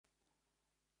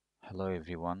Hello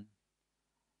everyone.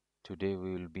 Today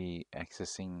we will be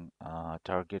accessing a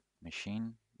target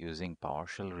machine using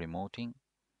PowerShell Remoting.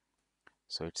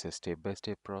 So it's a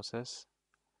step-by-step process.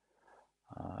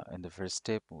 In the first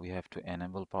step, we have to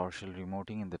enable PowerShell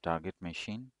Remoting in the target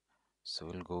machine. So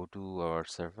we'll go to our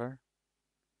server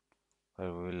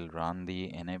where we will run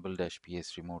the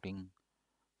Enable-PSRemoting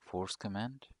Force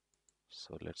command.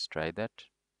 So let's try that.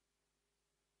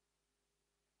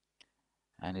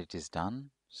 And it is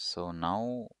done. So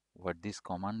now what this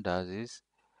command does is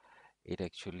it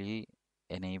actually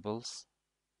enables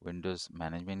Windows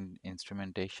Management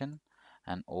Instrumentation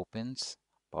and opens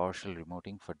PowerShell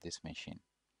Remoting for this machine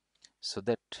so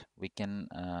that we can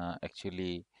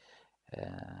actually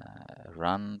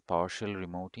run PowerShell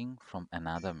Remoting from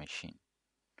another machine.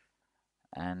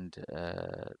 And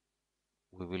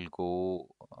we will go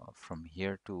from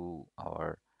here to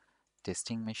our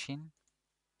testing machine.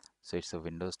 So it's a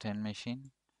Windows 10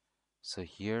 machine. So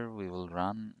here we will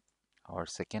run our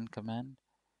second command,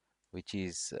 which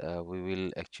is we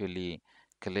will actually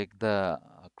collect the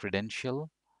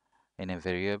credential in a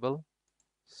variable.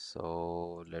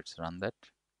 So let's run that.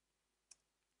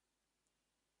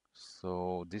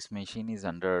 So this machine is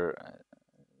under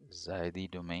Zaidi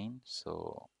domain.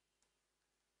 So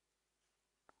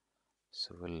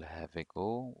we'll have a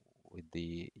go with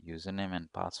the username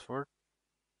and password.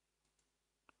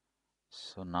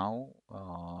 So now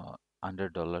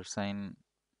under $sign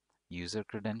user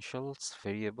credentials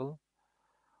variable,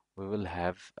 we will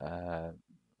have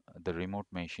the remote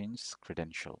machine's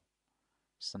credential.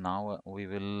 So now we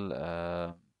will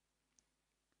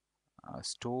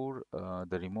store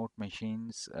the remote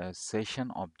machine's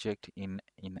session object in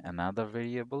another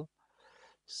variable.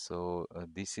 So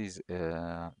this is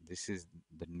the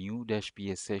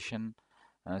new-PSSession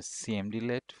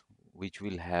CMDlet, which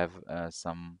will have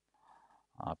some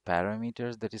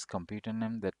parameters, that is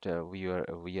ComputerName, that we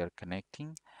are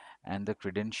connecting, and the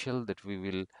credential that we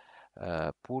will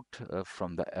put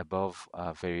from the above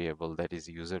variable, that is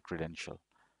UserCredential.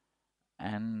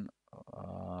 And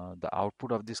the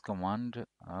output of this command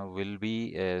will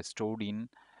be stored in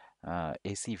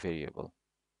AC variable.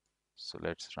 So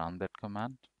let's run that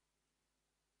command.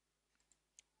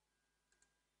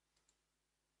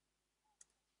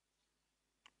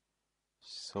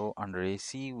 So under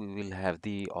AC we will have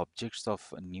the objects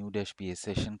of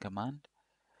new-PSSession command.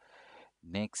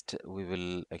 Next we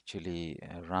will actually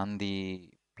run the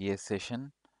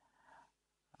PSSession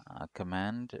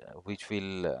command, which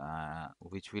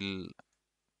will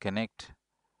connect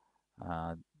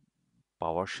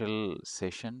PowerShell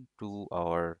session to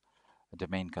our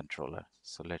domain controller.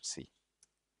 So let's see.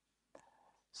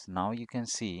 So now you can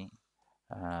see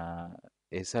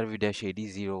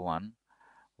SRV-AD01,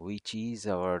 which is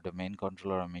our domain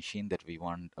controller machine that we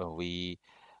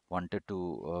wanted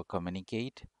to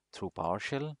communicate through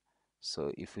PowerShell.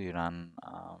 So if we run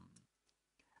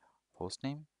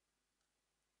hostname,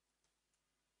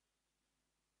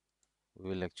 we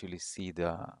will actually see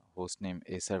the hostname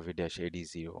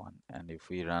SRV-AD01, and if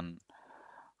we run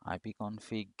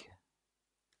ipconfig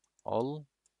all,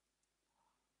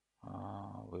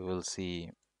 we will see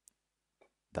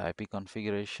the IP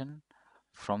configuration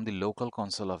from the local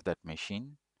console of that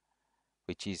machine,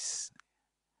 which is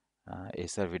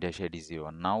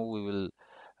SRV-AD01. Now we will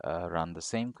run the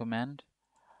same command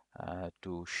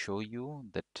to show you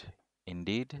that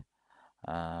indeed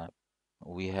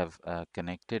we have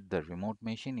connected the remote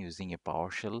machine using a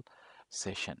PowerShell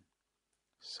session.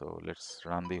 So let's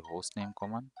run the hostname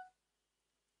command.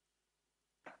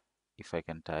 If I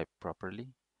can type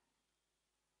properly,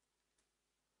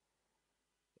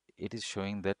 it is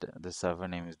showing that the server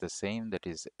name is the same, that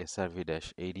is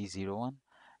SRV-AD01,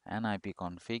 and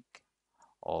ipconfig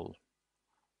all,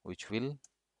 which will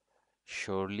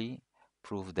surely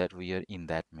prove that we are in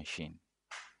that machine.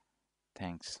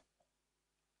 Thanks.